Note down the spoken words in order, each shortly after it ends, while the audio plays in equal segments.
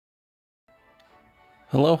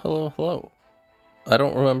Hello, hello, hello. I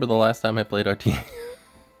don't remember the last time I played RTA.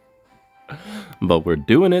 But we're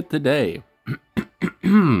doing it today.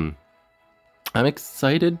 I'm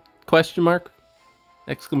excited, question mark,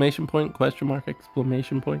 exclamation point, question mark,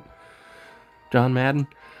 exclamation point. John Madden.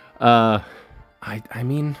 I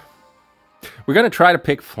mean, we're gonna try to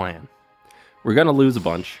pick Flan. We're gonna lose a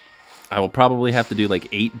bunch. I will probably have to do like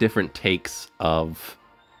 8 different takes of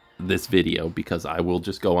this video because I will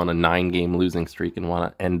just go on a 9-game losing streak and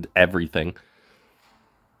want to end everything.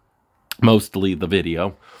 Mostly the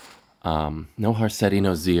video. No Harsetti,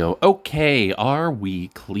 no Zio. Okay, are we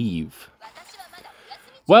Cleave?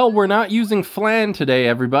 Well, we're not using Flan today,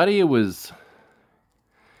 everybody. It was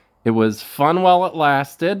fun while it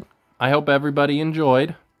lasted. I hope everybody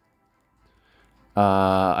enjoyed.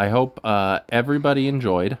 I hope everybody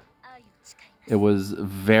enjoyed. It was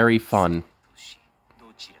very fun.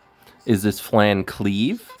 Is this Flan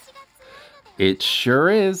Cleave? It sure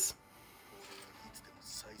is.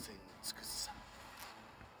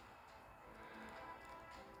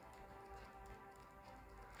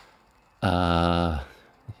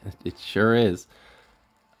 It sure is.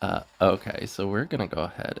 Okay, so we're gonna go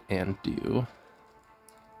ahead and do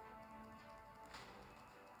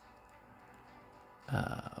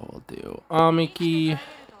we'll do Amiki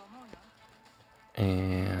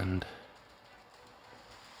and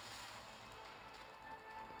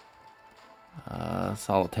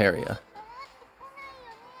Solitaria.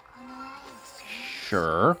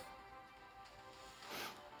 Sure.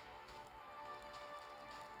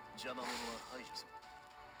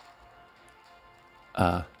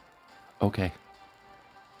 Okay.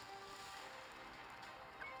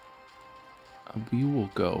 We will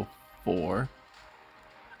go for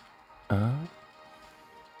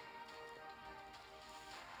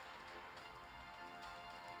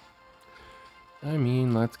I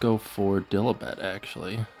mean, let's go for Dilibet,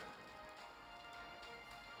 actually.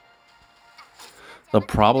 They'll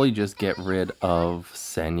probably just get rid of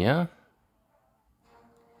Senya.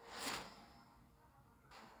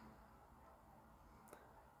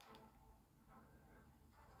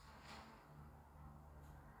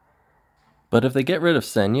 But if they get rid of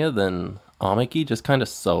Senya, then Amiki just kind of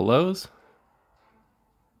solos.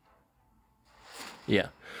 Yeah.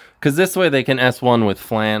 Because this way they can S1 with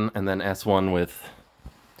Flan and then S1 with...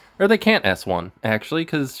 Or they can't S1, actually,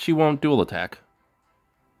 because she won't dual attack.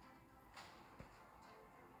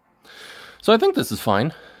 So I think this is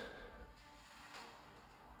fine.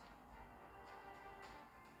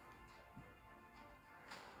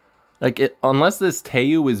 Like, unless this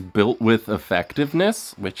Teiyu is built with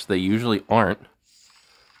effectiveness, which they usually aren't,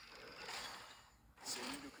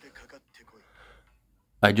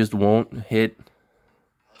 I just won't hit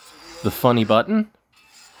the funny button.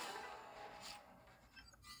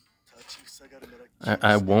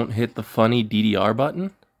 I won't hit the funny DDR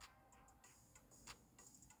button.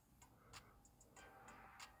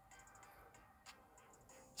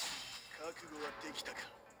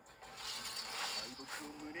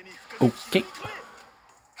 Okay.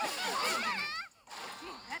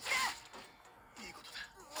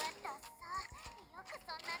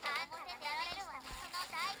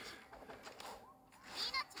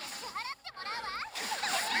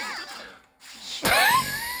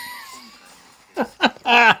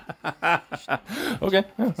 Okay,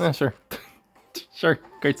 sure. Sure,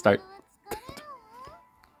 great start.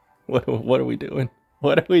 What are we doing?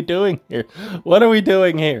 What are we doing here? What are we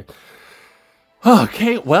doing here?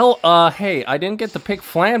 Okay, well, hey, I didn't get to pick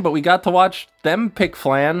Flan, but we got to watch them pick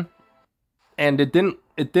Flan, and it didn't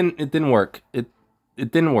work. It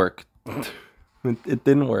didn't work. It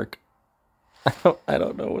didn't work. I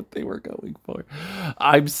don't know what they were going for.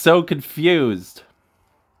 I'm so confused.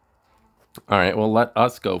 All right, well, let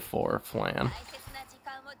us go for Flan,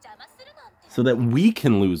 so that we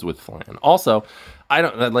can lose with Flan. Also, I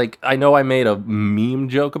don't like. I know I made a meme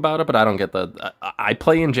joke about it, but I don't get the. I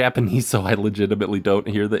play in Japanese, so I legitimately don't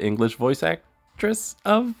hear the English voice actress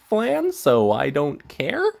of Flan, so I don't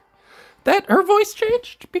care that her voice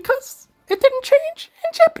changed because it didn't change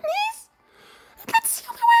in Japanese. That's the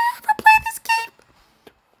only way I ever play this game.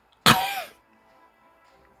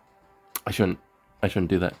 I shouldn't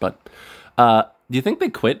do that, but do you think they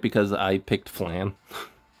quit because I picked Flan?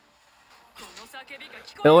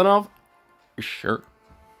 Ilanov? Sure.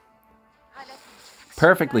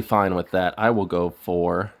 Perfectly fine with that. I will go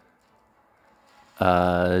for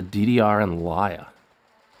DDR and Laya.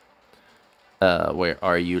 Where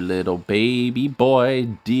are you, little baby boy?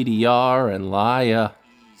 DDR and Laya.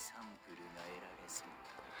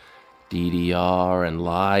 DDR and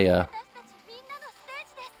Laya.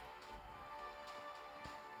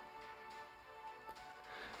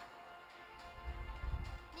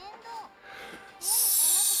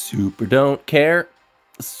 Super don't care.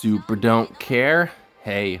 Super don't care.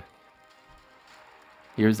 Hey.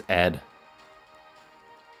 Here's Ed.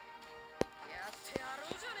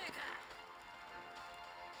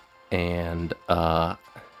 And, let's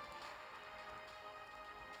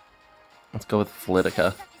go with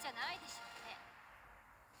Flitica.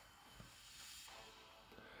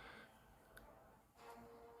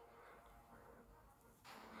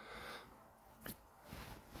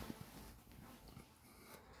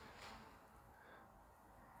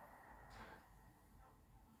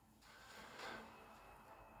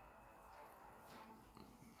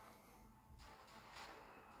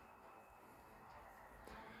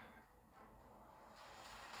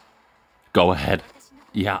 Go ahead.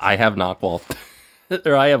 Yeah, I have Knockwall.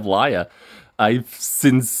 Or I have Laya. I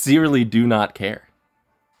sincerely do not care.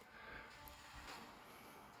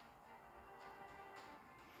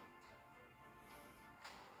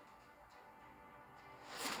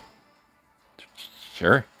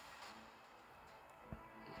 Sure.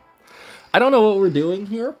 I don't know what we're doing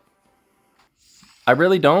here. I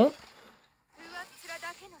really don't.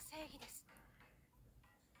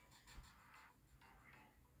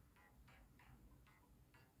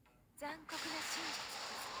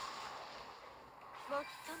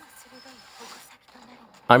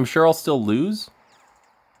 I'm sure I'll still lose.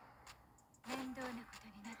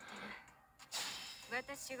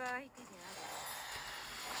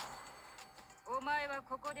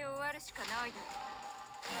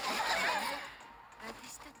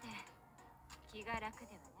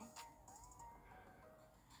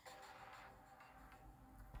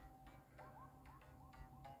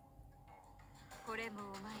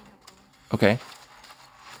 Okay.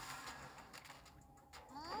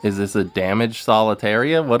 Is this a damaged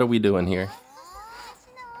Solitaria? What are we doing here?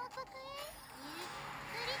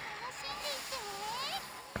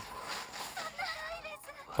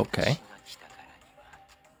 Okay.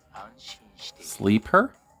 Sleep her?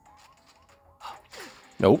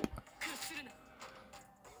 Nope.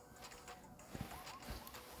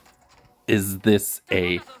 Is this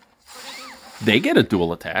a... They get a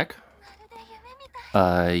dual attack.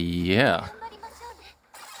 Yeah.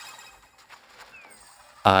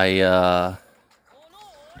 I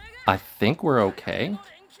think we're okay.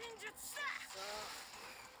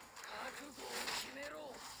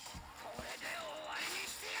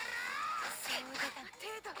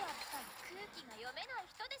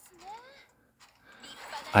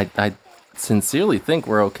 I sincerely think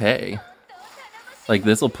we're okay. Like,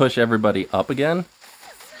 this'll push everybody up again.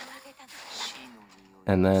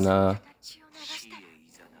 And then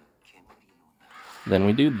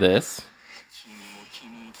we do this.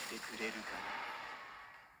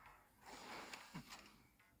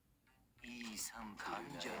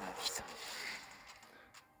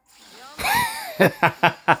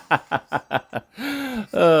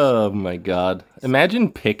 Oh my god.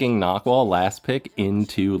 Imagine picking Knockwall last pick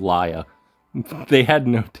into Laya. They had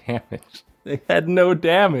no damage. They had no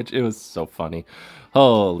damage. It was so funny.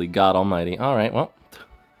 Holy God almighty. Alright, well.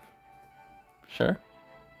 Sure.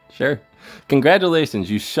 Sure. Congratulations,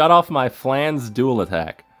 you shut off my Flans dual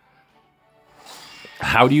attack.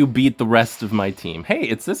 How do you beat the rest of my team? Hey,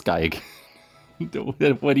 it's this guy again.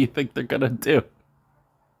 What do you think they're gonna do?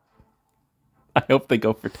 I hope they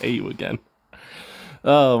go for Teiyu again.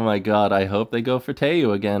 Oh my god, I hope they go for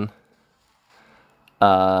Teiyu again.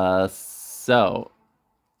 So...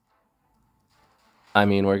 I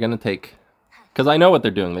mean, we're gonna take... Because I know what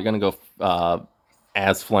they're doing. They're gonna go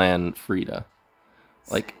Asflan Frida.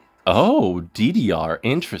 Like, oh, DDR,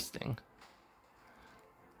 interesting.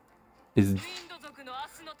 Is...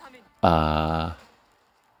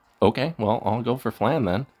 Okay, well, I'll go for Flan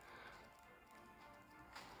then.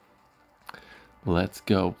 Let's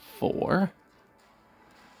go for...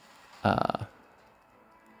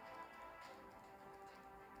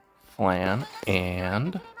 Flan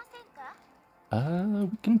and...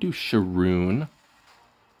 we can do Sharoon.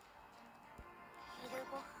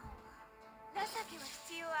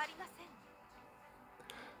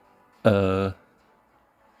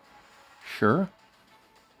 Sure.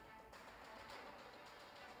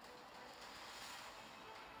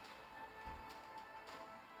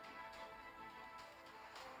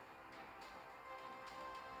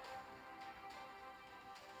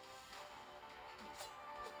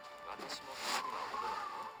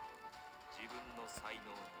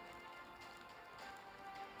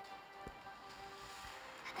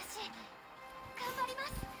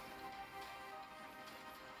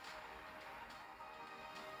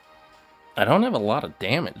 I don't have a lot of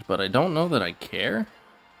damage, but I don't know that I care.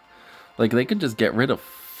 Like, they could just get rid of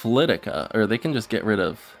Flitica, or they can just get rid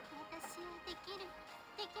of...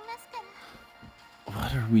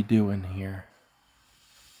 What are we doing here?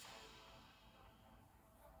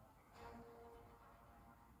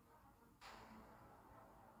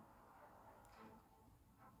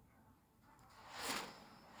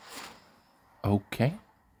 Okay.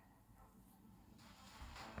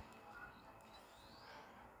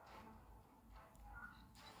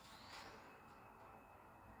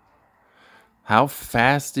 How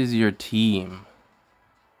fast is your team?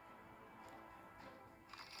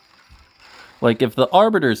 Like, if the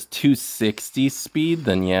Arbiter's 260 speed,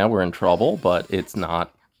 then yeah, we're in trouble, but it's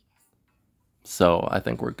not. So, I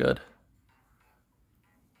think we're good.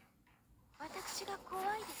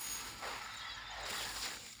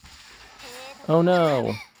 Oh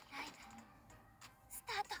no.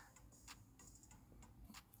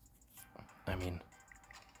 I mean...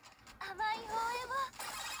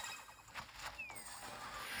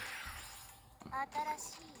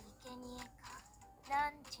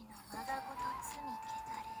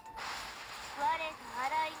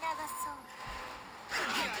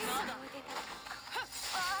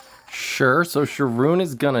 Sure, so Sharoon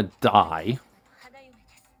is gonna die.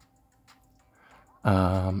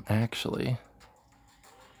 Actually...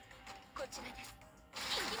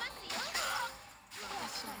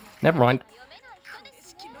 Never mind.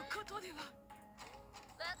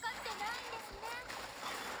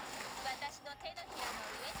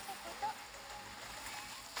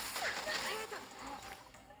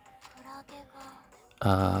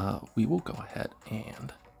 We will go ahead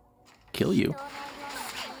and kill you.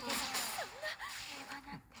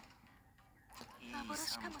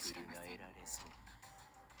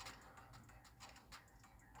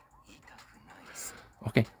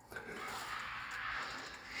 Okay.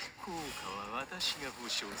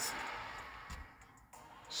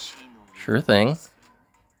 Sure thing.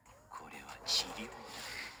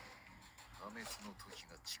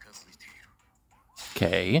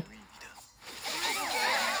 Okay.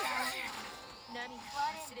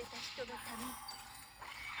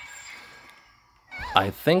 I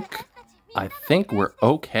think we're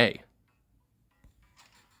okay.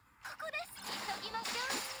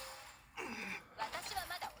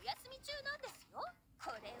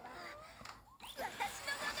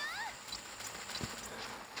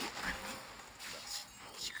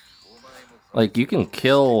 Like, you can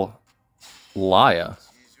kill Laya,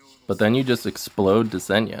 but then you just explode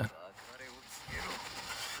Desenya.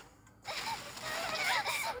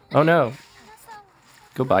 Oh no.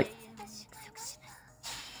 Goodbye.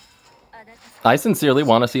 I sincerely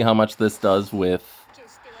want to see how much this does with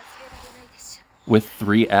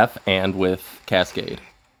 3F and with Cascade.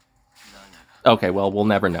 Okay, well, we'll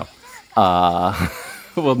never know.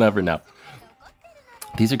 We'll never know.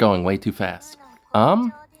 These are going way too fast.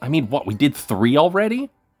 I mean, what, we did 3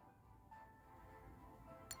 already?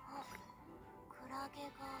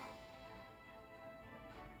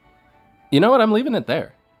 You know what, I'm leaving it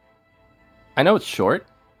there. I know it's short,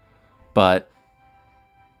 but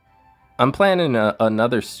I'm planning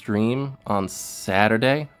another stream on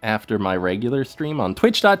Saturday after my regular stream on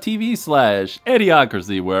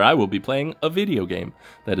twitch.tv/Idiocracy, where I will be playing a video game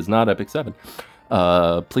that is not EpicSeven.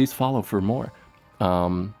 Please follow for more.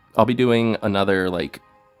 I'll be doing another, like,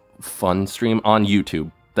 fun stream on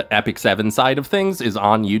YouTube. The EpicSeven side of things is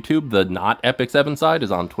on YouTube. The not EpicSeven side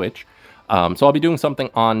is on Twitch. So I'll be doing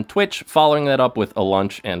something on Twitch, following that up with a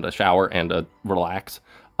lunch and a shower and a relax,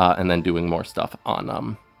 and then doing more stuff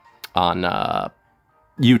on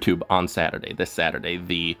YouTube on Saturday, this Saturday,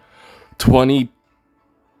 the 24th,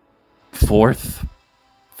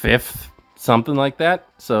 5th, something like that.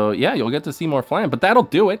 So yeah, you'll get to see more Flan, but that'll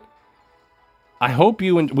do it. I hope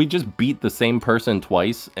we just beat the same person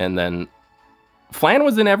twice, and then Flan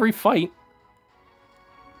was in every fight.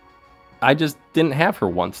 I just didn't have her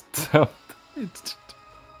once, so it's,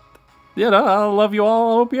 you know, I love you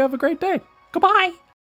all. I hope you have a great day. Goodbye.